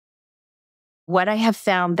what I have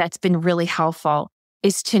found that's been really helpful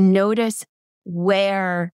is to notice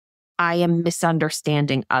where I am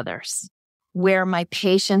misunderstanding others, where my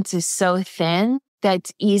patience is so thin that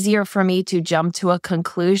it's easier for me to jump to a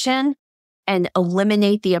conclusion and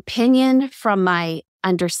eliminate the opinion from my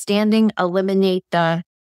understanding, eliminate the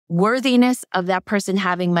worthiness of that person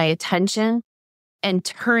having my attention, and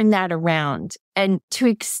turn that around. And to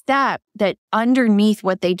accept that underneath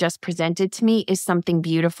what they just presented to me is something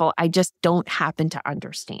beautiful I just don't happen to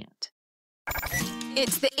understand.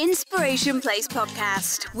 It's the Inspiration Place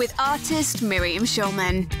podcast with artist Miriam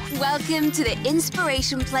Schulman. Welcome to the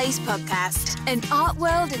Inspiration Place podcast, an art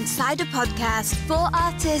world insider podcast for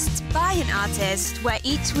artists by an artist, where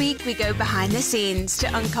each week we go behind the scenes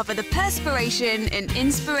to uncover the perspiration and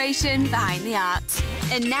inspiration behind the art.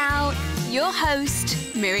 And now, your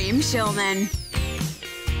host, Miriam Schulman.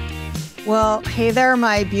 Well, hey there,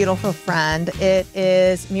 my beautiful friend. It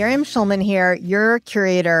is Miriam Schulman here, your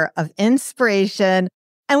curator of inspiration.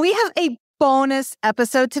 And we have a bonus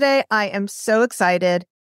episode today. I am so excited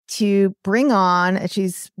to bring on,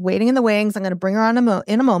 she's waiting in the wings. I'm going to bring her on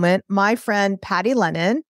in a moment, my friend, Patty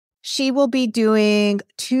Lennon. She will be doing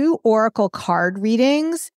 2 oracle card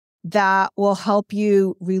readings that will help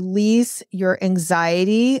you release your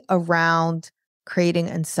anxiety around creating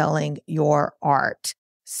and selling your art.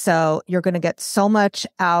 So you're going to get so much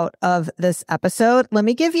out of this episode. Let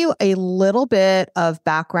me give you a little bit of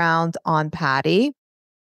background on Patty.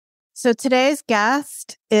 So today's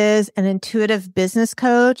guest is an intuitive business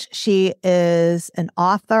coach. She is an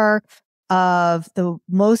author of the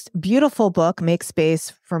most beautiful book, Make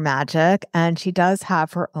Space for Magic, and she does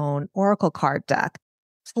have her own oracle card deck.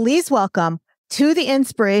 Please welcome to the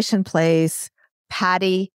Inspiration Place,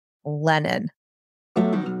 Patty Lennon.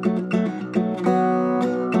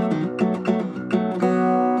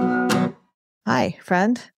 Hi,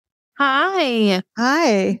 friend. Hi.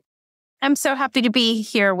 Hi. I'm so happy to be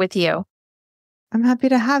here with you. I'm happy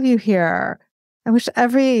to have you here. I wish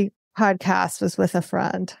every podcast was with a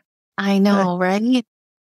friend. I know, right?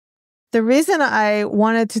 The reason I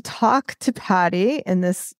wanted to talk to Patty in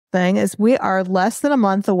this thing is we are less than a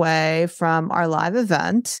month away from our live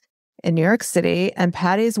event in New York City, and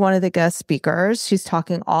Patty is one of the guest speakers. She's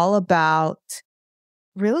talking all about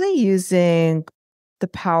really using the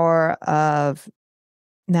power of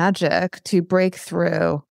magic to break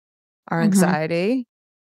through our anxiety.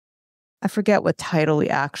 I forget what title we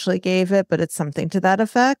actually gave it, but it's something to that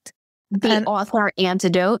effect. The author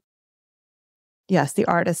Antidote. Yes, the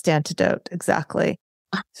artist Antidote, exactly,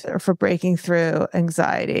 for breaking through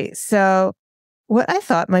anxiety. So what I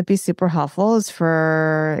thought might be super helpful is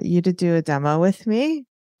for you to do a demo with me.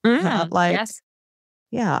 Yes.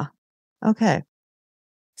 Yeah. Okay.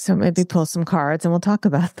 So maybe pull some cards and we'll talk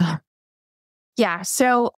about them. Yeah.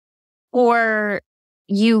 So for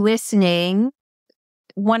you listening,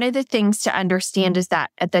 one of the things to understand is that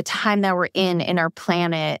at the time that we're in our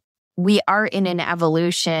planet, we are in an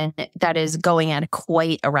evolution that is going at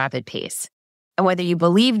quite a rapid pace. And whether you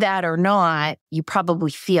believe that or not, you probably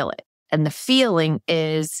feel it. And the feeling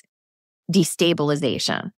is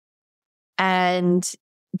destabilization. And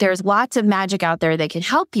there's lots of magic out there that can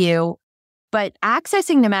help you, but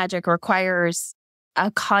accessing the magic requires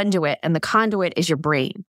a conduit, and the conduit is your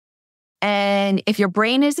brain. And if your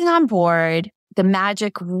brain isn't on board, the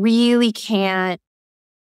magic really can't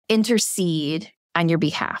intercede on your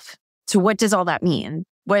behalf. So what does all that mean?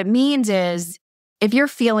 What it means is if you're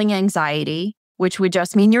feeling anxiety, which would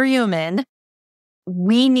just mean you're human,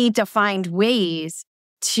 we need to find ways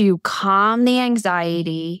to calm the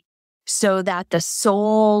anxiety so that the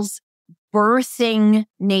soul's birthing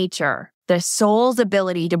nature, the soul's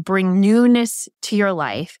ability to bring newness to your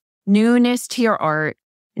life, newness to your art,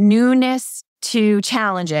 newness to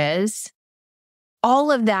challenges,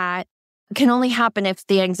 all of that can only happen if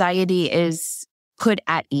the anxiety is put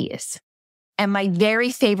at ease. And my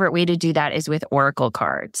very favorite way to do that is with oracle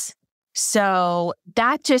cards. So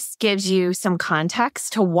that just gives you some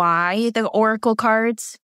context to why the oracle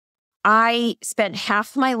cards. I spent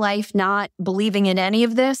half my life not believing in any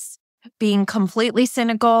of this, being completely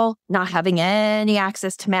cynical, not having any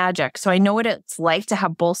access to magic. So I know what it's like to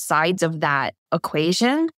have both sides of that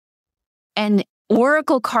equation. And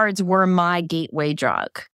oracle cards were my gateway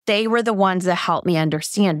drug. They were the ones that helped me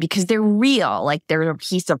understand because they're real. Like they're a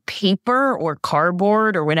piece of paper or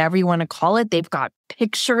cardboard or whatever you want to call it. They've got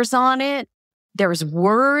pictures on it. There's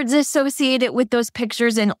words associated with those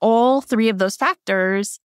pictures. And all 3 of those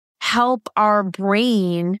factors help our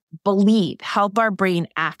brain believe, help our brain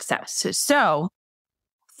access. So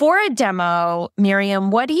for a demo, Miriam,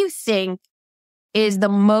 what do you think is the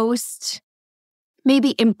most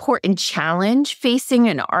maybe important challenge facing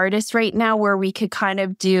an artist right now where we could kind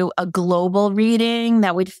of do a global reading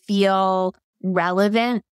that would feel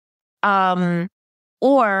relevant?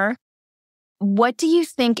 Or what do you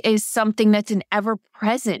think is something that's an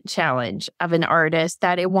ever-present challenge of an artist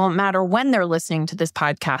that it won't matter when they're listening to this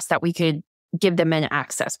podcast that we could give them an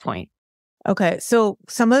access point? Okay. So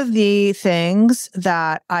some of the things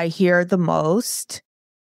that I hear the most,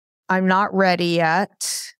 I'm not ready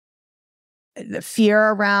yet. The fear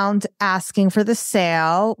around asking for the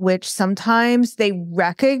sale, which sometimes they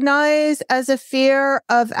recognize as a fear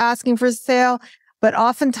of asking for the sale, but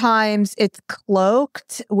oftentimes it's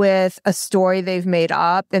cloaked with a story they've made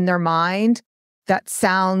up in their mind that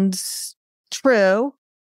sounds true.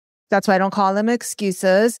 That's why I don't call them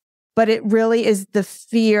excuses, but it really is the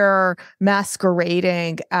fear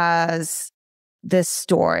masquerading as this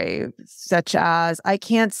story, such as, I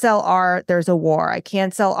can't sell art, there's a war. I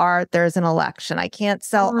can't sell art, there's an election. I can't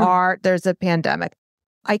sell art, there's a pandemic.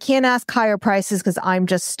 I can't ask higher prices because I'm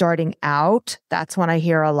just starting out. That's when I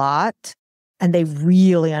hear a lot. And they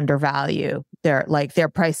really undervalue their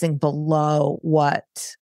pricing below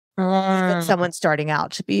what even someone starting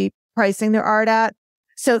out should be pricing their art at.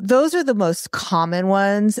 So those are the most common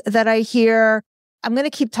ones that I hear. I'm going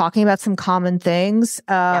to keep talking about some common things.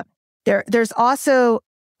 There's also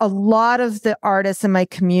a lot of the artists in my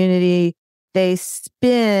community, they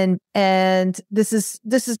spin, and this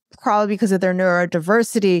is probably because of their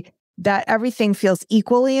neurodiversity, that everything feels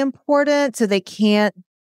equally important. So they can't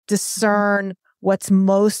discern what's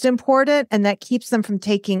most important. And that keeps them from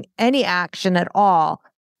taking any action at all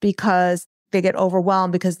because they get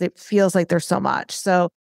overwhelmed because it feels like there's so much. So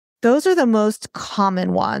those are the most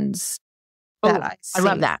common ones that I see. I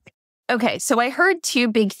love that. Okay, so I heard two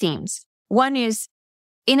big themes. One is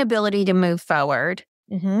inability to move forward,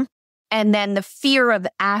 and then the fear of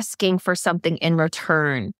asking for something in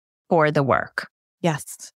return for the work.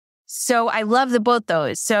 Yes. So I love both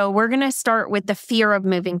those. So we're going to start with the fear of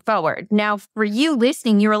moving forward. Now, for you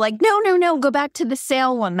listening, you were like, no, go back to the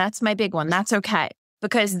sale one. That's my big one. That's okay.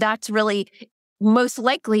 Because that's really most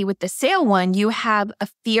likely with the sale one, you have a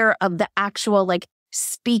fear of the actual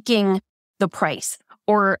speaking the price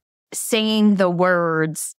or saying the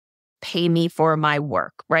words, pay me for my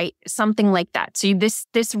work, right? Something like that. So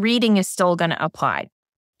this reading is still going to apply.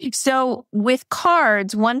 So with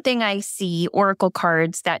cards, one thing I see, oracle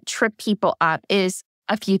cards that trip people up is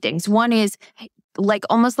a few things. One is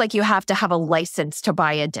almost like you have to have a license to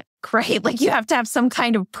buy a deck, right? Like you have to have some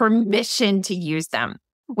kind of permission to use them,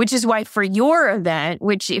 which is why for your event,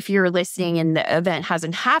 which if you're listening and the event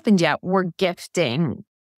hasn't happened yet, we're gifting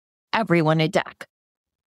everyone a deck.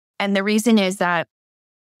 And the reason is that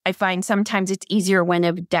I find sometimes it's easier when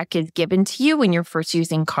a deck is given to you when you're first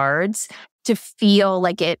using cards to feel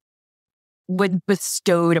like it was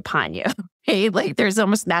bestowed upon you. Okay?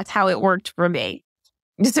 That's how it worked for me.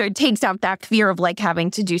 So it takes out that fear of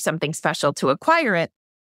having to do something special to acquire it.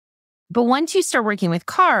 But once you start working with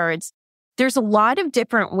cards, there's a lot of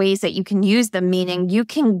different ways that you can use them, meaning you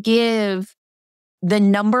can give the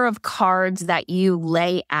number of cards that you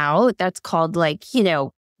lay out. That's called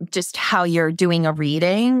just how you're doing a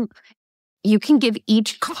reading. You can give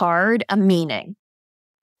each card a meaning.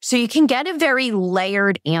 So you can get a very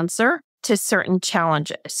layered answer to certain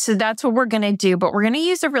challenges. So that's what we're going to do, but we're going to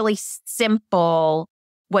use a really simple,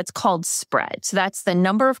 what's called spread. So that's the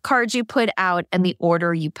number of cards you put out and the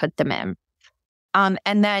order you put them in. And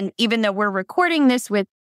then even though we're recording this with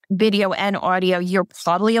video and audio, you're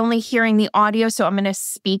probably only hearing the audio. So I'm going to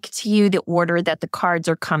speak to you the order that the cards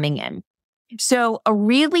are coming in. So a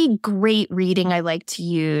really great reading I like to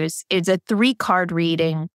use is a 3-card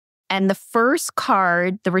reading. And the first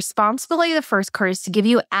card, the responsibility of the first card is to give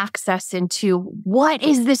you access into what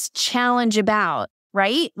is this challenge about,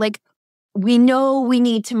 right? We know we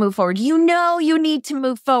need to move forward. You know you need to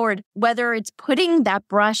move forward, whether it's putting that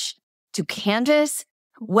brush to canvas,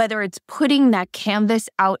 whether it's putting that canvas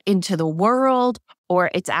out into the world,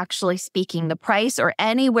 or it's actually speaking the price, or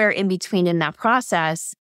anywhere in between in that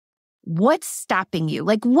process. What's stopping you?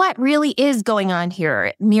 What really is going on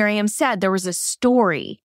here? Miriam said there was a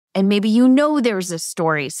story, and maybe there's a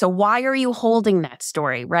story. So why are you holding that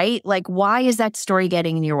story, right? Why is that story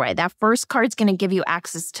getting in your way? That first card's going to give you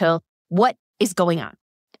access to what is going on.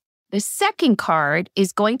 The second card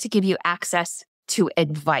is going to give you access to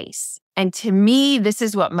advice. And to me, this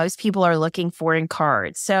is what most people are looking for in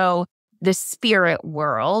cards. So the spirit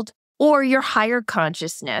world or your higher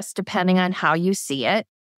consciousness, depending on how you see it,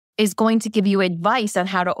 is going to give you advice on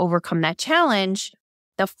how to overcome that challenge.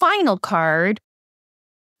 The final card,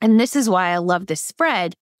 and this is why I love this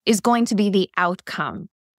spread, is going to be the outcome.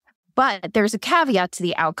 But there's a caveat to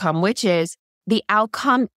the outcome, which is the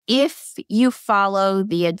outcome if you follow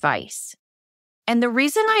the advice. And the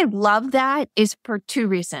reason I love that is for two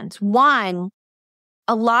reasons. One,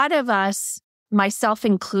 a lot of us, myself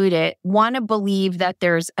included, want to believe that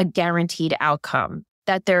there's a guaranteed outcome,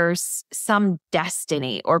 that there's some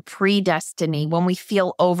destiny or predestiny when we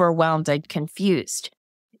feel overwhelmed and confused.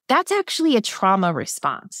 That's actually a trauma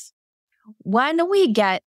response. When we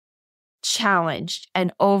get challenged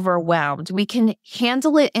and overwhelmed, we can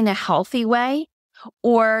handle it in a healthy way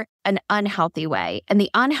or an unhealthy way. And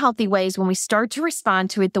the unhealthy way is when we start to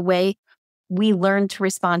respond to it the way we learn to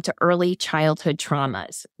respond to early childhood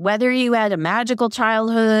traumas. Whether you had a magical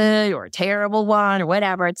childhood or a terrible one or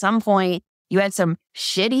whatever, at some point you had some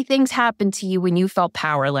shitty things happen to you when you felt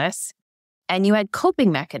powerless and you had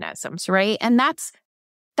coping mechanisms, right? And that's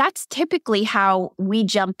typically how we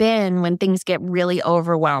jump in when things get really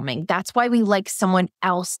overwhelming. That's why we like someone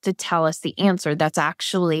else to tell us the answer. That's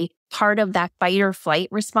actually part of that fight or flight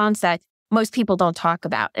response that most people don't talk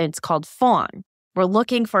about. And it's called fawn. We're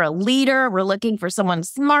looking for a leader. We're looking for someone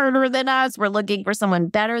smarter than us. We're looking for someone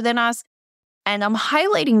better than us. And I'm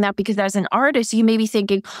highlighting that because as an artist, you may be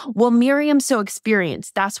thinking, well, Miriam's so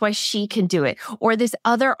experienced. That's why she can do it. Or this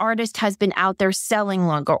other artist has been out there selling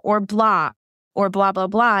longer or blah, blah,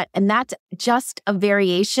 blah. And that's just a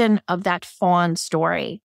variation of that fawn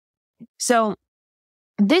story. So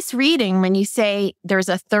this reading, when you say there's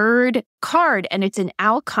a third card and it's an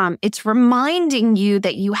outcome, it's reminding you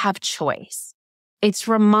that you have choice. It's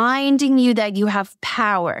reminding you that you have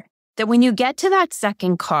power, that when you get to that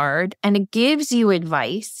second card and it gives you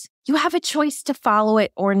advice, you have a choice to follow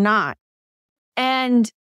it or not.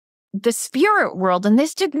 And the spirit world, and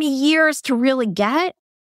this took me years to really get,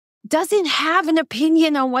 doesn't have an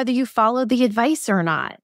opinion on whether you follow the advice or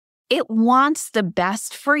not. It wants the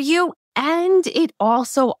best for you, and it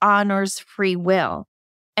also honors free will.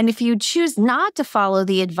 And if you choose not to follow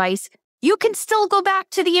the advice, you can still go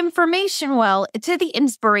back to the information well, to the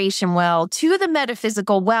inspiration well, to the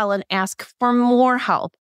metaphysical well, and ask for more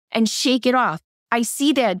help and shake it off. I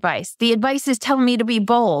see the advice. The advice is telling me to be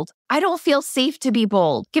bold. I don't feel safe to be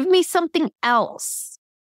bold. Give me something else.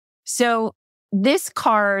 So this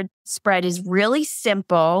card spread is really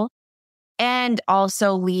simple and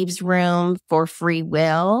also leaves room for free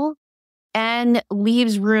will and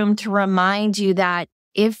leaves room to remind you that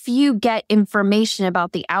if you get information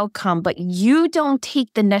about the outcome, but you don't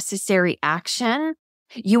take the necessary action,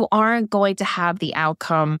 you aren't going to have the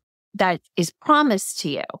outcome that is promised to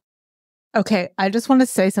you. Okay, I just want to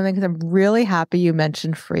say something because I'm really happy you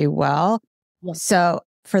mentioned free will. Yes. So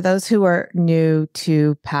for those who are new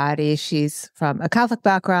to Patty, she's from a Catholic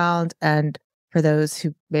background. And for those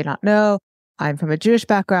who may not know, I'm from a Jewish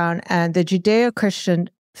background. And the Judeo-Christian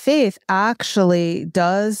faith actually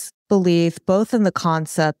does believe both in the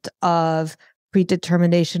concept of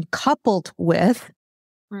predetermination coupled with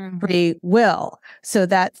free will. So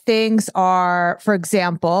that things are, for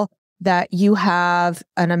example, that you have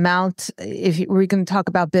an amount, we're going to talk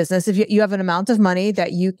about business, if you have an amount of money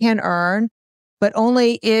that you can earn, but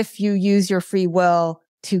only if you use your free will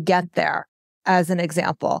to get there, as an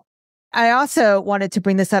example. I also wanted to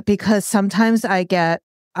bring this up because sometimes I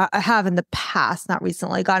have in the past, not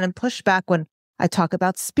recently, gotten pushback when I talk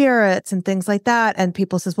about spirits and things like that. And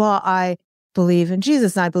people says, well, I believe in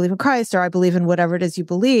Jesus and I believe in Christ, or I believe in whatever it is you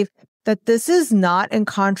believe, that this is not in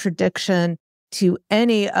contradiction to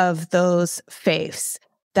any of those faiths,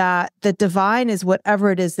 that the divine is whatever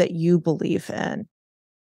it is that you believe in.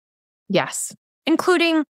 Yes.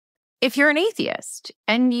 Including if you're an atheist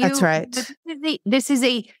and you, that's right. This is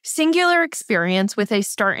a singular experience with a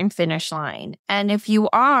start and finish line. And if you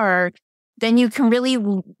are, then you can really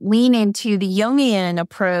lean into the Jungian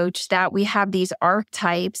approach that we have these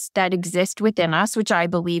archetypes that exist within us, which I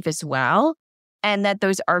believe as well, and that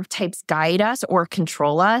those archetypes guide us or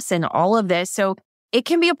control us and all of this. So it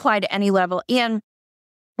can be applied at any level. And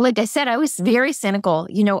like I said, I was very cynical.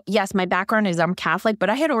 Yes, my background is I'm Catholic, but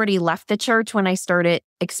I had already left the church when I started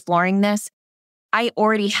exploring this. I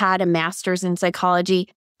already had a master's in psychology.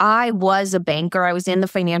 I was a banker. I was in the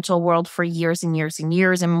financial world for years and years and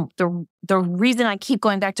years. And the reason I keep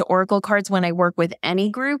going back to Oracle cards when I work with any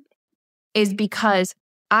group is because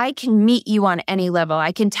I can meet you on any level.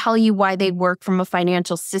 I can tell you why they work from a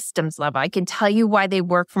financial systems level. I can tell you why they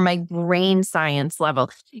work from a brain science level.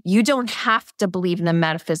 You don't have to believe in the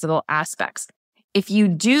metaphysical aspects. If you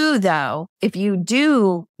do, though, if you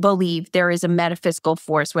do believe there is a metaphysical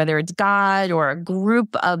force, whether it's God or a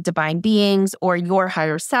group of divine beings or your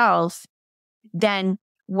higher self, then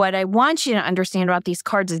what I want you to understand about these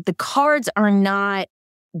cards is the cards are not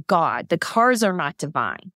God. The cards are not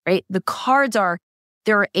divine, right? The cards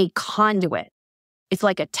they're a conduit. It's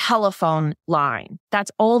like a telephone line.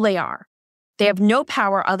 That's all they are. They have no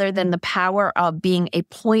power other than the power of being a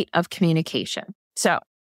point of communication. So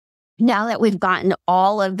now that we've gotten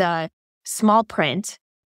all of the small print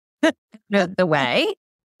out of the way,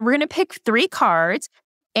 we're going to pick 3 cards.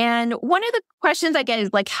 And one of the questions I get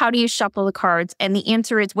is like, how do you shuffle the cards? And the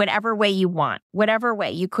answer is whatever way you want, whatever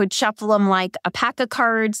way. You could shuffle them like a pack of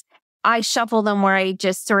cards. I shuffle them where I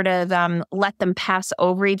just sort of let them pass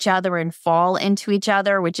over each other and fall into each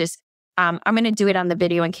other, which is, I'm going to do it on the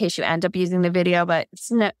video in case you end up using the video, but it's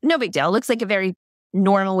no big deal. It looks like a very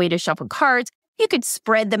normal way to shuffle cards. You could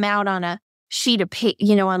spread them out on a sheet of paper,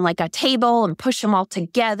 on like a table and push them all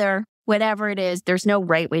together. Whatever it is, there's no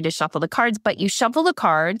right way to shuffle the cards, but you shuffle the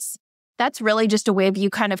cards. That's really just a way of you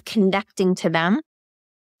kind of connecting to them.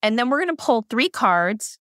 And then we're going to pull 3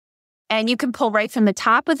 cards, and you can pull right from the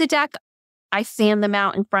top of the deck. I fan them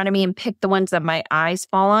out in front of me and pick the ones that my eyes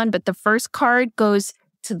fall on. But the first card goes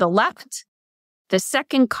to the left. The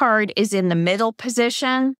second card is in the middle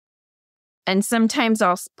position. And sometimes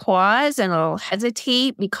I'll pause and I'll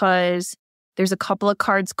hesitate because there's a couple of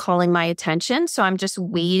cards calling my attention. So I'm just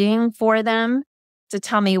waiting for them to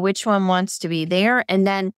tell me which one wants to be there. And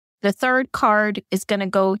then the third card is going to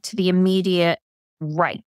go to the immediate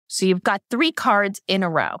right. So you've got 3 cards in a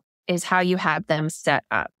row is how you have them set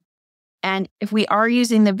up. And if we are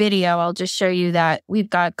using the video, I'll just show you that we've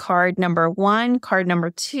got card number 1, card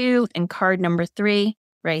number 2, and card number 3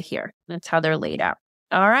 right here. That's how they're laid out.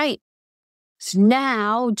 All right. So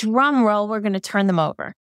now, drum roll, we're going to turn them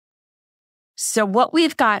over. So what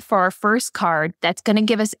we've got for our first card that's going to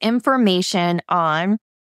give us information on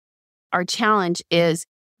our challenge is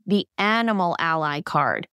the Animal Ally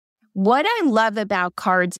card. What I love about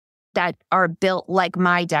cards that are built like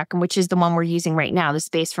my deck, which is the one we're using right now, the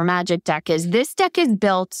Space for Magic deck, is this deck is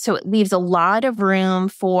built so it leaves a lot of room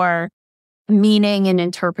for meaning and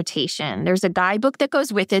interpretation. There's a guidebook that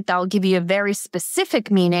goes with it that will give you a very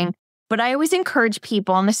specific meaning, but I always encourage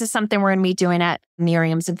people, and this is something we're going to be doing at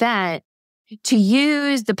Miriam's event, to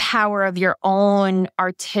use the power of your own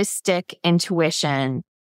artistic intuition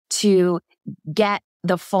to get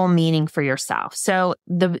the full meaning for yourself. So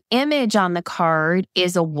the image on the card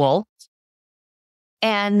is a wolf.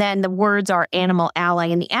 And then the words are Animal Ally.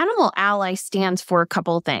 And the Animal Ally stands for a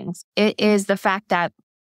couple of things. It is the fact that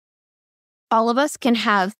all of us can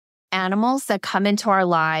have animals that come into our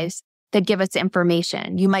lives that give us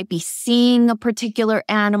information. You might be seeing a particular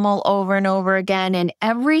animal over and over again, and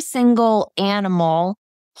every single animal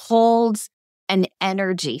holds an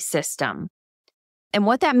energy system. And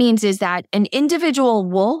what that means is that an individual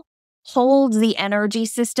wolf holds the energy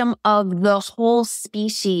system of the whole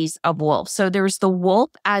species of wolf. So there's the wolf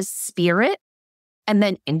as spirit and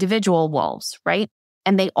then individual wolves, right?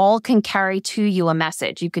 And they all can carry to you a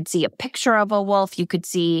message. You could see a picture of a wolf. You could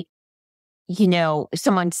see,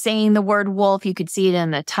 someone saying the word wolf. You could see it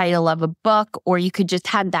in the title of a book, or you could just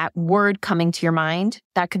have that word coming to your mind.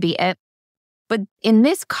 That could be it. But in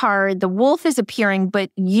this card, the wolf is appearing, but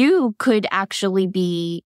you could actually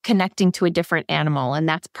be connecting to a different animal, and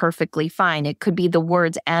that's perfectly fine. It could be the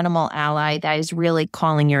words Animal Ally that is really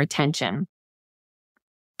calling your attention.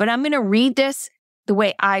 But I'm going to read this the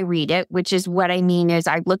way I read it, which is what I mean is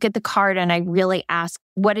I look at the card and I really ask,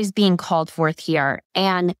 what is being called forth here?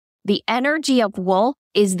 And the energy of wolf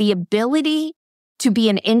is the ability to be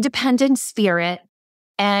an independent spirit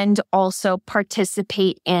and also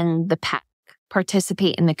participate in the pack,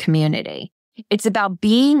 participate in the community. It's about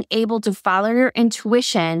being able to follow your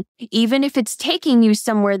intuition, even if it's taking you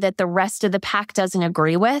somewhere that the rest of the pack doesn't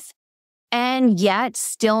agree with, and yet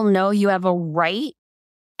still know you have a right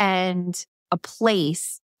and a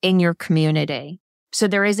place in your community. So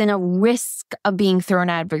there isn't a risk of being thrown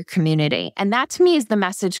out of your community. And that to me is the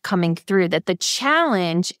message coming through, that the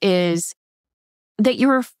challenge is that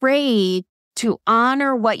you're afraid to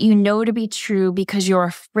honor what you know to be true because you're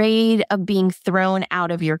afraid of being thrown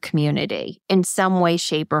out of your community in some way,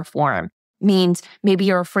 shape, or form. Means maybe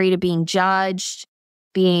you're afraid of being judged,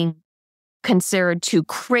 being considered too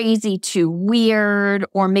crazy, too weird,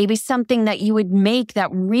 or maybe something that you would make that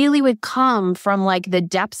really would come from like the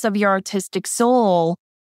depths of your artistic soul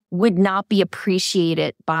would not be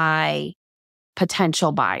appreciated by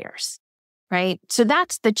potential buyers, right? So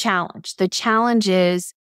that's the challenge. The challenge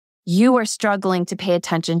is you are struggling to pay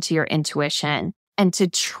attention to your intuition and to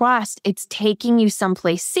trust it's taking you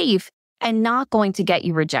someplace safe and not going to get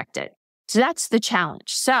you rejected. So that's the challenge.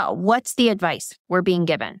 So what's the advice we're being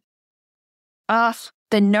given?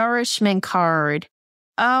 The nourishment card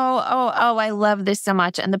I love this so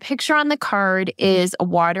much. And the picture on the card is a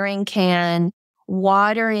watering can,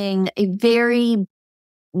 watering a very,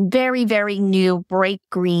 very, very new bright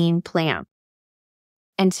green plant.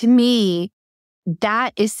 And to me,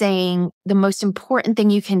 that is saying the most important thing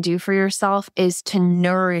you can do for yourself is to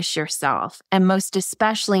nourish yourself, and most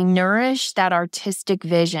especially nourish that artistic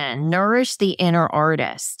vision, nourish the inner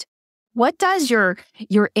artist. What does your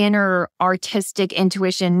inner artistic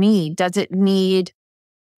intuition need? Does it need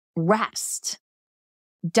rest?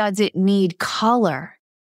 Does it need color?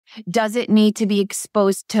 Does it need to be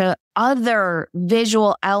exposed to other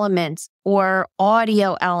visual elements or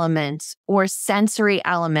audio elements or sensory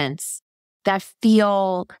elements that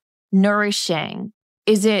feel nourishing?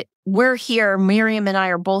 Is it, we're here, Miriam and I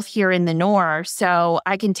are both here in the north, so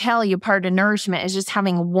I can tell you part of nourishment is just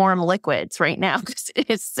having warm liquids right now because it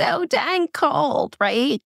is so dang cold,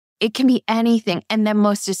 right? It can be anything. And then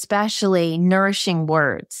most especially nourishing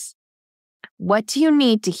words. What do you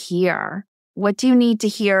need to hear? What do you need to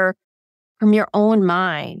hear from your own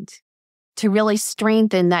mind to really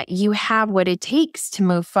strengthen that you have what it takes to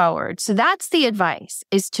move forward? So that's the advice,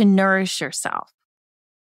 is to nourish yourself.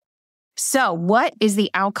 So what is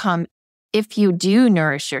the outcome if you do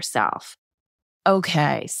nourish yourself?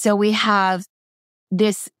 Okay, so we have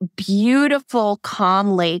this beautiful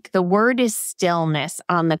calm lake. The word is stillness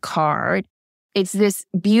on the card. It's this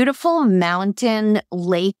beautiful mountain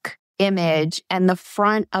lake image and the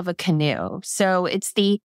front of a canoe. So it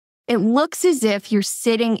looks as if you're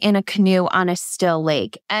sitting in a canoe on a still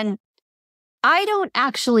lake. And I don't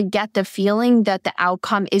actually get the feeling that the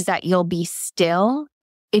outcome is that you'll be still.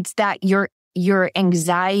 It's that your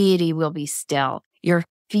anxiety will be still. Your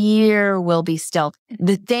fear will be still.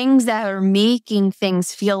 The things that are making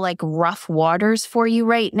things feel like rough waters for you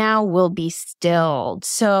right now will be stilled.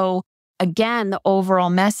 So again, the overall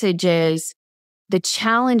message is, the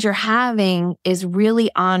challenge you're having is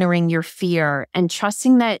really honoring your fear and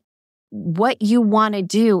trusting that what you want to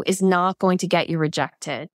do is not going to get you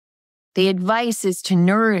rejected. The advice is to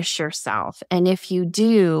nourish yourself. And if you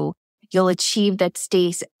do, you'll achieve that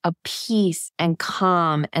state of peace and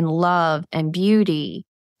calm and love and beauty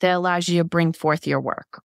that allows you to bring forth your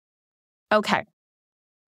work. Okay.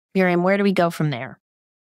 Miriam, where do we go from there?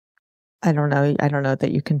 I don't know. I don't know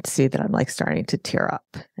that you can see that I'm like starting to tear up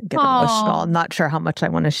and get emotional. I'm not sure how much I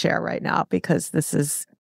want to share right now because this is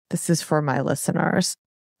for my listeners.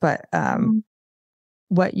 But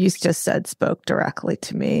what you just said spoke directly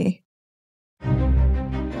to me.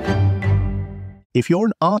 If you're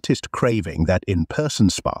an artist craving that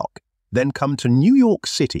in-person spark, then come to New York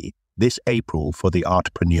City this April for the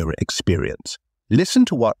Artpreneur Experience. Listen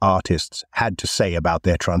to what artists had to say about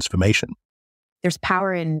their transformation. There's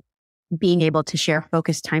power in being able to share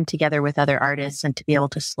focused time together with other artists and to be able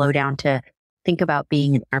to slow down to think about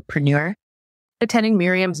being an entrepreneur. Attending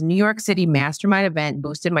Miriam's New York City mastermind event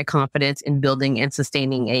boosted my confidence in building and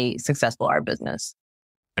sustaining a successful art business.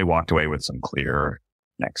 I walked away with some clear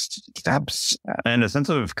next steps and a sense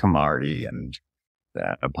of camaraderie and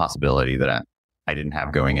a possibility that I didn't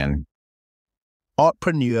have going in.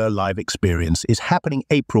 Artpreneur Live Experience is happening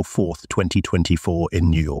April 4th, 2024 in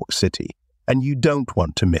New York City, and you don't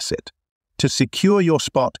want to miss it. To secure your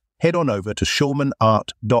spot, head on over to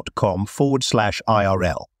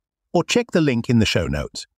schulmanart.com/IRL or check the link in the show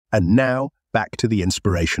notes. And now, back to the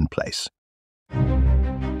Inspiration Place.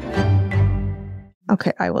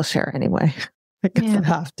 Okay, I will share anyway. I guess I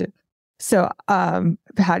have to. So,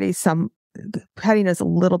 Patty knows a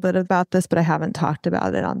little bit about this, but I haven't talked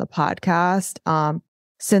about it on the podcast.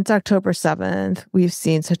 Since October 7th, we've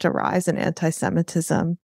seen such a rise in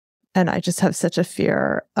anti-Semitism. And I just have such a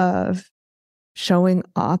fear of showing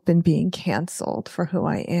up and being canceled for who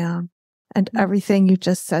I am. And everything you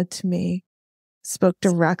just said to me spoke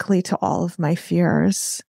directly to all of my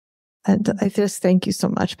fears. And I just thank you so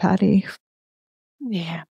much, Patty.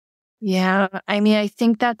 Yeah. Yeah. I mean, I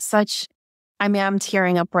think that's I'm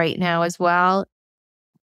tearing up right now as well.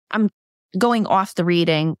 I'm going off the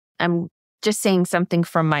reading. I'm just saying something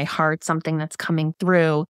from my heart, something that's coming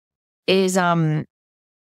through is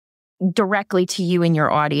directly to you and your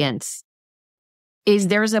audience. Is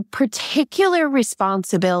there's a particular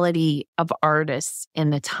responsibility of artists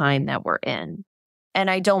in the time that we're in. And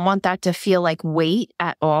I don't want that to feel like weight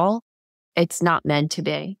at all. It's not meant to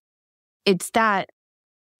be. It's that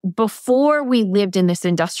before we lived in this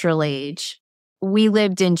industrial age, we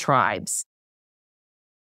lived in tribes.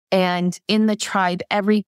 And in the tribe,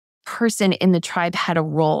 every person in the tribe had a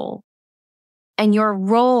role. And your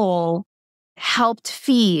role helped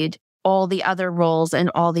feed all the other roles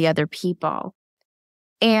and all the other people.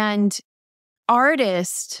 And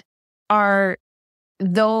artists are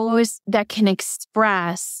those that can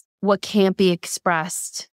express what can't be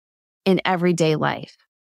expressed in everyday life.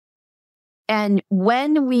 And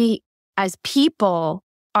when we, as people,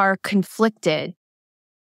 are conflicted,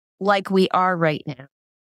 like we are right now,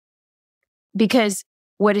 because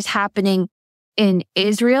what is happening in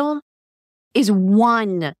Israel is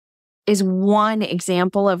one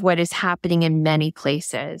example of what is happening in many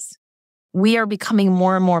places. We are becoming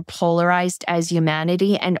more and more polarized as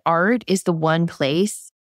humanity, and art is the one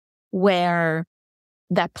place where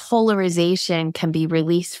that polarization can be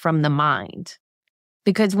released from the mind.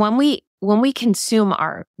 Because when we consume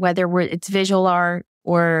art, whether it's visual art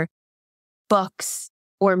or books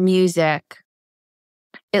or music,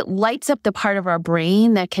 it lights up the part of our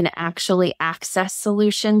brain that can actually access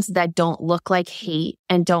solutions that don't look like hate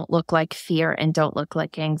and don't look like fear and don't look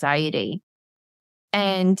like anxiety.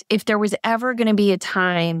 And if there was ever going to be a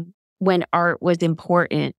time when art was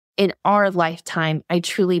important in our lifetime, I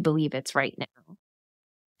truly believe it's right now.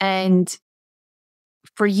 And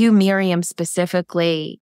for you, Miriam,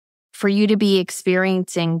 specifically, for you to be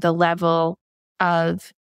experiencing the level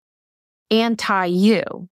of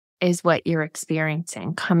anti-you is what you're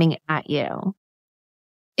experiencing coming at you.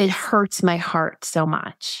 It hurts my heart so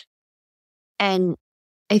much. And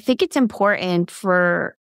I think it's important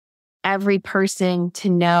for every person to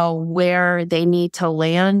know where they need to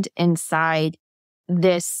land inside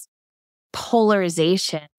this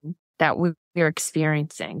polarization that we're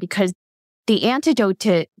experiencing. Because the antidote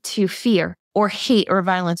to fear or hate or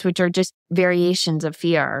violence, which are just variations of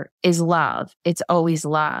fear, is love. It's always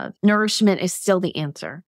love. Nourishment is still the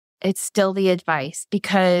answer. It's still the advice,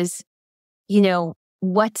 because,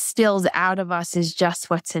 what spills out of us is just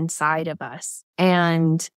what's inside of us.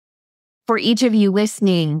 And for each of you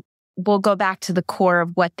listening, we'll go back to the core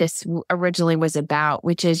of what this originally was about,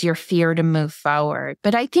 which is your fear to move forward.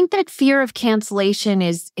 But I think that fear of cancellation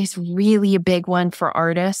is really a big one for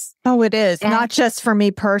artists. Oh, it is. Not just for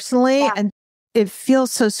me personally. Yeah. And it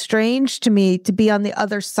feels so strange to me to be on the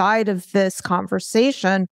other side of this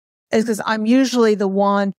conversation, is because I'm usually the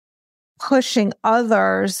one pushing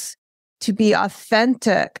others to be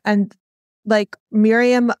authentic. And like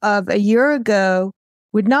Miriam of a year ago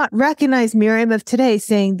would not recognize Miriam of today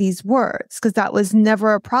saying these words, because that was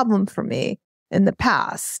never a problem for me in the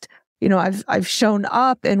past. I've shown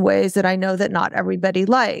up in ways that I know that not everybody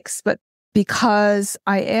likes, but because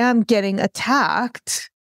I am getting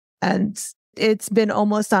attacked, and it's been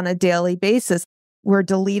almost on a daily basis, we're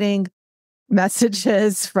deleting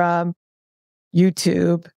messages from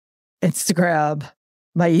YouTube, Instagram,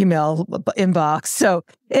 my email inbox. So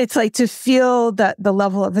it's like, to feel that the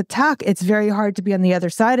level of attack, it's very hard to be on the other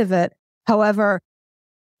side of it. However,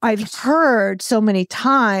 I've heard so many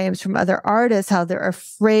times from other artists how they're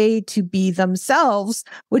afraid to be themselves,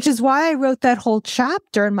 which is why I wrote that whole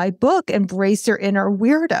chapter in my book, Embrace Your Inner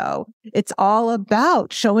Weirdo. It's all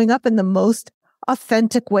about showing up in the most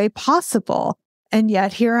authentic way possible. And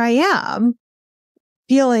yet here I am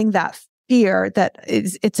feeling that fear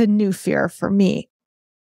it's a new fear for me.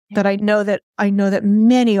 That I know that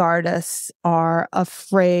many artists are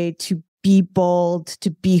afraid to be bold,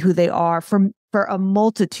 to be who they are for a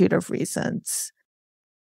multitude of reasons.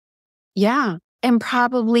 Yeah. And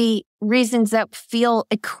probably reasons that feel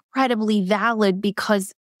incredibly valid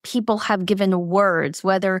because people have given words,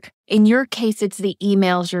 whether in your case, it's the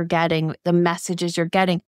emails you're getting, the messages you're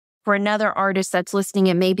getting. For another artist that's listening,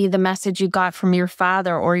 it may be the message you got from your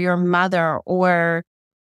father or your mother or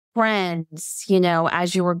friends,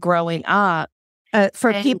 as you were growing up.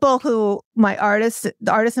 For people the artists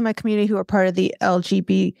in my community who are part of the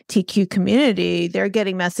LGBTQ community, they're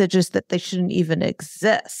getting messages that they shouldn't even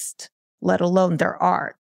exist, let alone their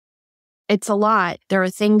art. It's a lot. There are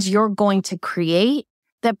things you're going to create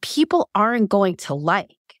that people aren't going to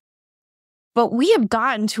like. But we have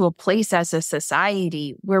gotten to a place as a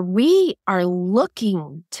society where we are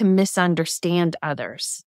looking to misunderstand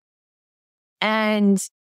others. And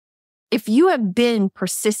if you have been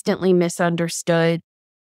persistently misunderstood,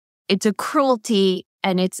 it's a cruelty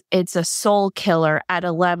and it's a soul killer at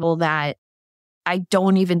a level that I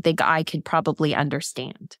don't even think I could probably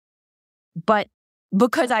understand. But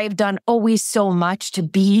because I have done always so much to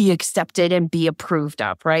be accepted and be approved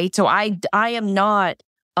of, right? So I am not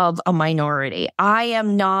of a minority. I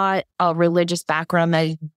am not a religious background that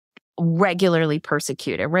is regularly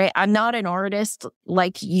persecuted, right? I'm not an artist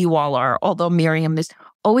like you all are, although Miriam is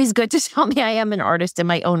always good to tell me I am an artist in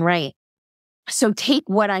my own right. So take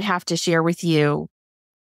what I have to share with you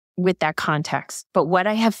with that context. But what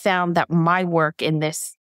I have found that my work in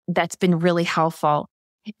this that's been really helpful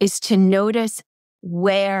is to notice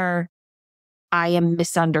where I am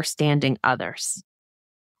misunderstanding others.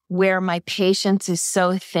 where my patience is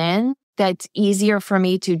so thin that it's easier for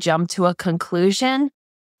me to jump to a conclusion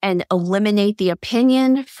and eliminate the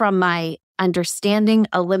opinion from my understanding,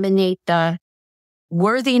 eliminate the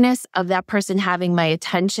worthiness of that person having my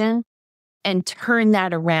attention, and turn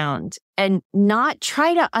that around and not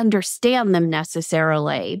try to understand them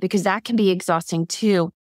necessarily, because that can be exhausting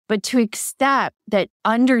too, but to accept that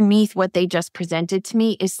underneath what they just presented to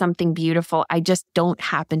me is something beautiful I just don't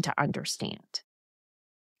happen to understand.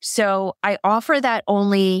 So I offer that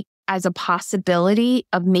only as a possibility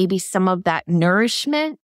of maybe some of that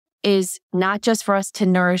nourishment is not just for us to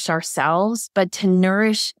nourish ourselves, but to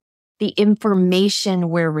nourish the information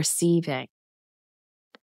we're receiving.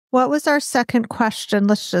 What was our second question?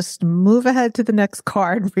 Let's just move ahead to the next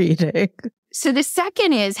card reading. So the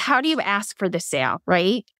second is, how do you ask for the sale,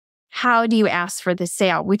 right? How do you ask for the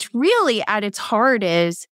sale? Which really at its heart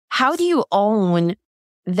is, how do you own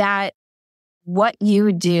that what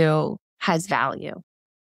you do has value?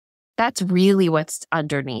 That's really what's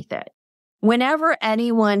underneath it. Whenever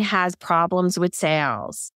anyone has problems with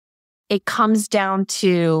sales, it comes down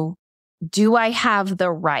to, do I have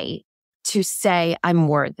the right to say I'm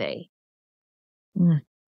worthy?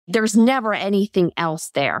 There's never anything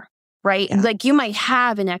else there, right? Yeah. Like you might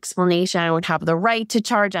have an explanation. I would have the right to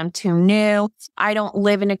charge. I'm too new. I don't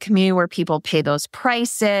live in a community where people pay those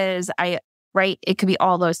prices. Right? It could be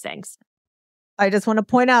all those things. I just want to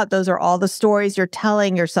point out, those are all the stories you're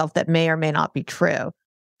telling yourself that may or may not be true.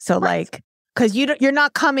 So like, because you're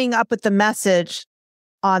not coming up with the message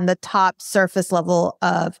on the top surface level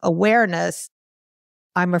of awareness,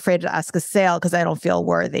 I'm afraid to ask a sale because I don't feel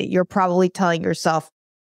worthy. You're probably telling yourself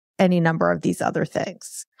any number of these other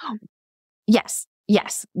things. Yes.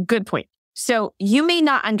 Good point. So you may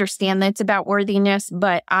not understand that it's about worthiness,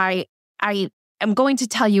 but I am going to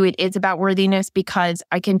tell you it is about worthiness because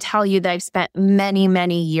I can tell you that I've spent many,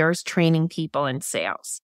 many years training people in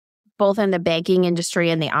sales, both in the banking industry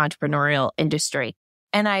and the entrepreneurial industry.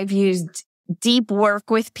 And I've used deep work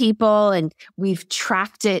with people and we've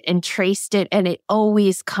tracked it and traced it, and it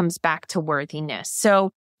always comes back to worthiness.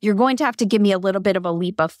 So you're going to have to give me a little bit of a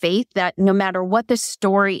leap of faith that no matter what the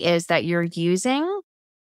story is that you're using,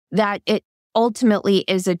 that it ultimately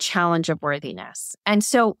is a challenge of worthiness. And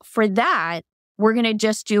so for that, we're going to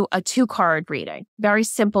just do a 2-card reading, very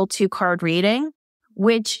simple 2-card reading,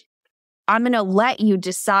 which I'm going to let you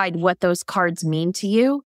decide what those cards mean to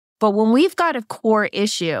you. But when we've got a core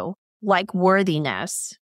issue like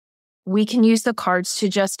worthiness, we can use the cards to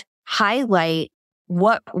just highlight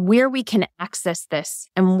where we can access this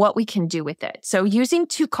and what we can do with it. So using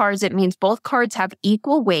 2 cards, it means both cards have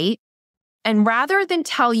equal weight. And rather than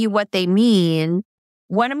tell you what they mean,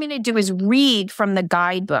 what I'm going to do is read from the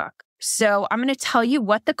guidebook. So I'm going to tell you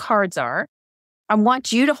what the cards are. I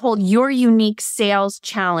want you to hold your unique sales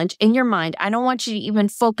challenge in your mind. I don't want you to even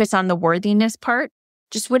focus on the worthiness part.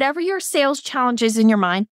 Just whatever your sales challenge is in your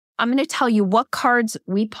mind, I'm going to tell you what cards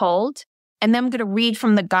we pulled, and then I'm going to read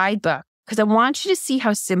from the guidebook because I want you to see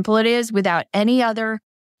how simple it is without any other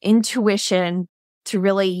intuition to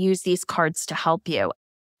really use these cards to help you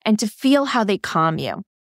and to feel how they calm you.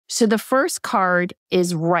 So the first card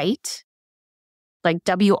is Write, like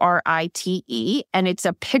WRITE, and it's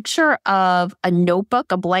a picture of a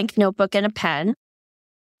notebook, a blank notebook and a pen.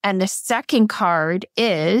 And the second card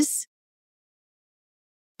is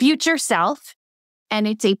Future Self, and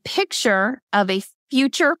it's a picture of a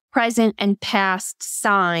future, present, and past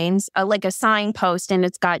signs, like a signpost, and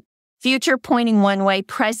it's got future pointing one way,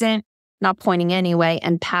 present not pointing any way,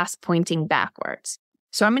 and past pointing backwards.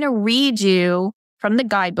 So I'm going to read you from the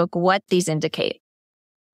guidebook what these indicate.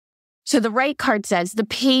 So the right card says, the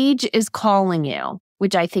page is calling you,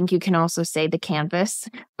 which I think you can also say the canvas,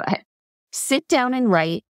 but sit down and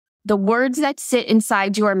write. The words that sit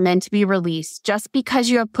inside you are meant to be released. Just because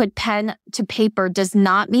you have put pen to paper does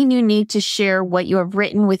not mean you need to share what you have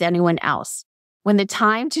written with anyone else. When the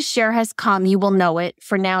time to share has come, you will know it.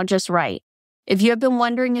 For now, just write. If you have been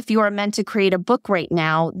wondering if you are meant to create a book right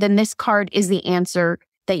now, then this card is the answer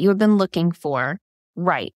that you have been looking for.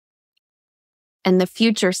 Write. And the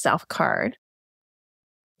Future Self card.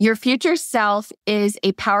 Your future self is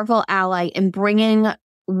a powerful ally in bringing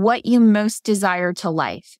what you most desire to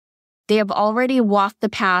life. They have already walked the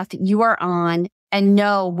path you are on and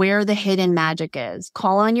know where the hidden magic is.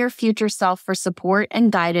 Call on your future self for support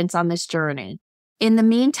and guidance on this journey. In the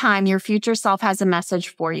meantime, your future self has a message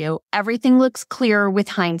for you. Everything looks clearer with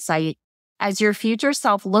hindsight. As your future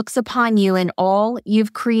self looks upon you and all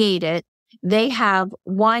you've created, they have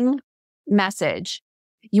one message.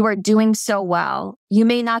 You are doing so well. You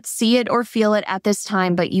may not see it or feel it at this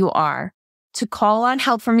time, but you are. To call on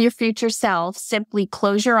help from your future self, simply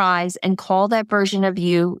close your eyes and call that version of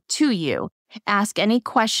you to you. Ask any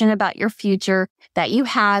question about your future that you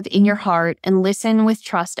have in your heart and listen with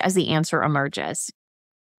trust as the answer emerges.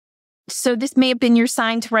 So this may have been your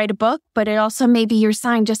sign to write a book, but it also may be your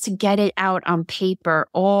sign just to get it out on paper,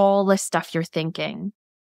 all the stuff you're thinking.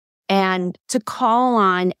 And to call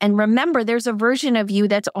on and remember there's a version of you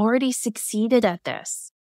that's already succeeded at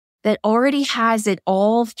this, that already has it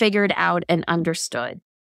all figured out and understood.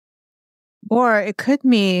 Or it could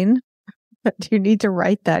mean that you need to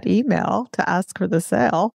write that email to ask for the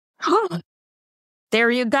sale. There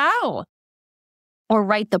you go. Or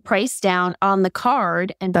write the price down on the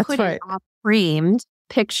card and put it on a framed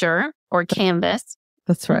picture or canvas.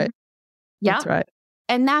 That's right. Yeah. That's right.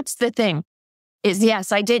 And that's the thing is,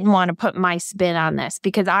 yes, I didn't want to put my spin on this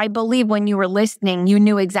because I believe when you were listening, you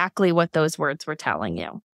knew exactly what those words were telling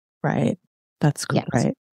you. Right. That's Yes.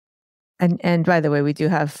 right. And by the way, we do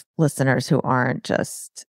have listeners who aren't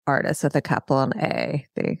just artists with a capital A.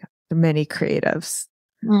 Many creatives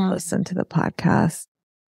listen to the podcast.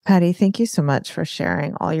 Patty, thank you so much for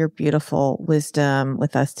sharing all your beautiful wisdom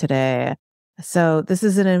with us today. So this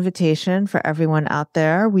is an invitation for everyone out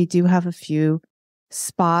there. We do have a few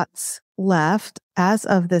spots left as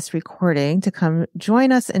of this recording to come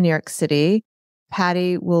join us in New York City.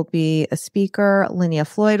 Patty will be a speaker. Linnea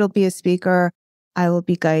Floyd will be a speaker. I will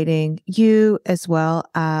be guiding you as well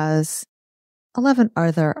as 11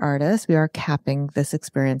 other artists. We are capping this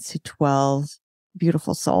experience to 12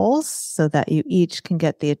 beautiful souls so that you each can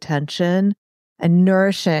get the attention and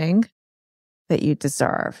nourishing that you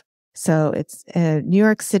deserve. So it's New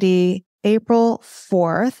York City, April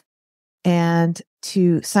 4th. And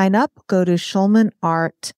to sign up, go to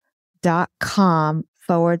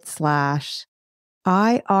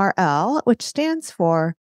schulmanart.com/IRL, which stands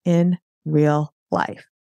for in real life.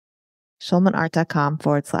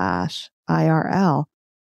 schulmanart.com/IRL.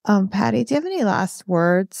 Patty, do you have any last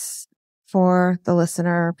words for the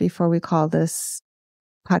listener before we call this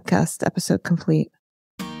podcast episode complete?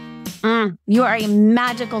 You are a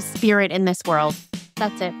magical spirit in this world.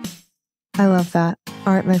 That's it. I love that.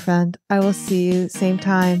 All right, my friend. I will see you same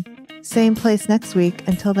time, same place next week.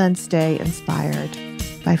 Until then, stay inspired.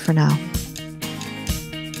 Bye for now.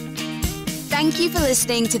 Thank you for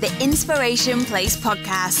listening to the Inspiration Place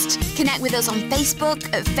podcast. Connect with us on Facebook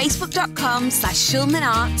at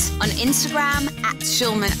facebook.com/SchulmanArt, on Instagram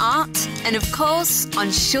 @SchulmanArt, and of course on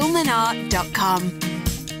schulmanart.com.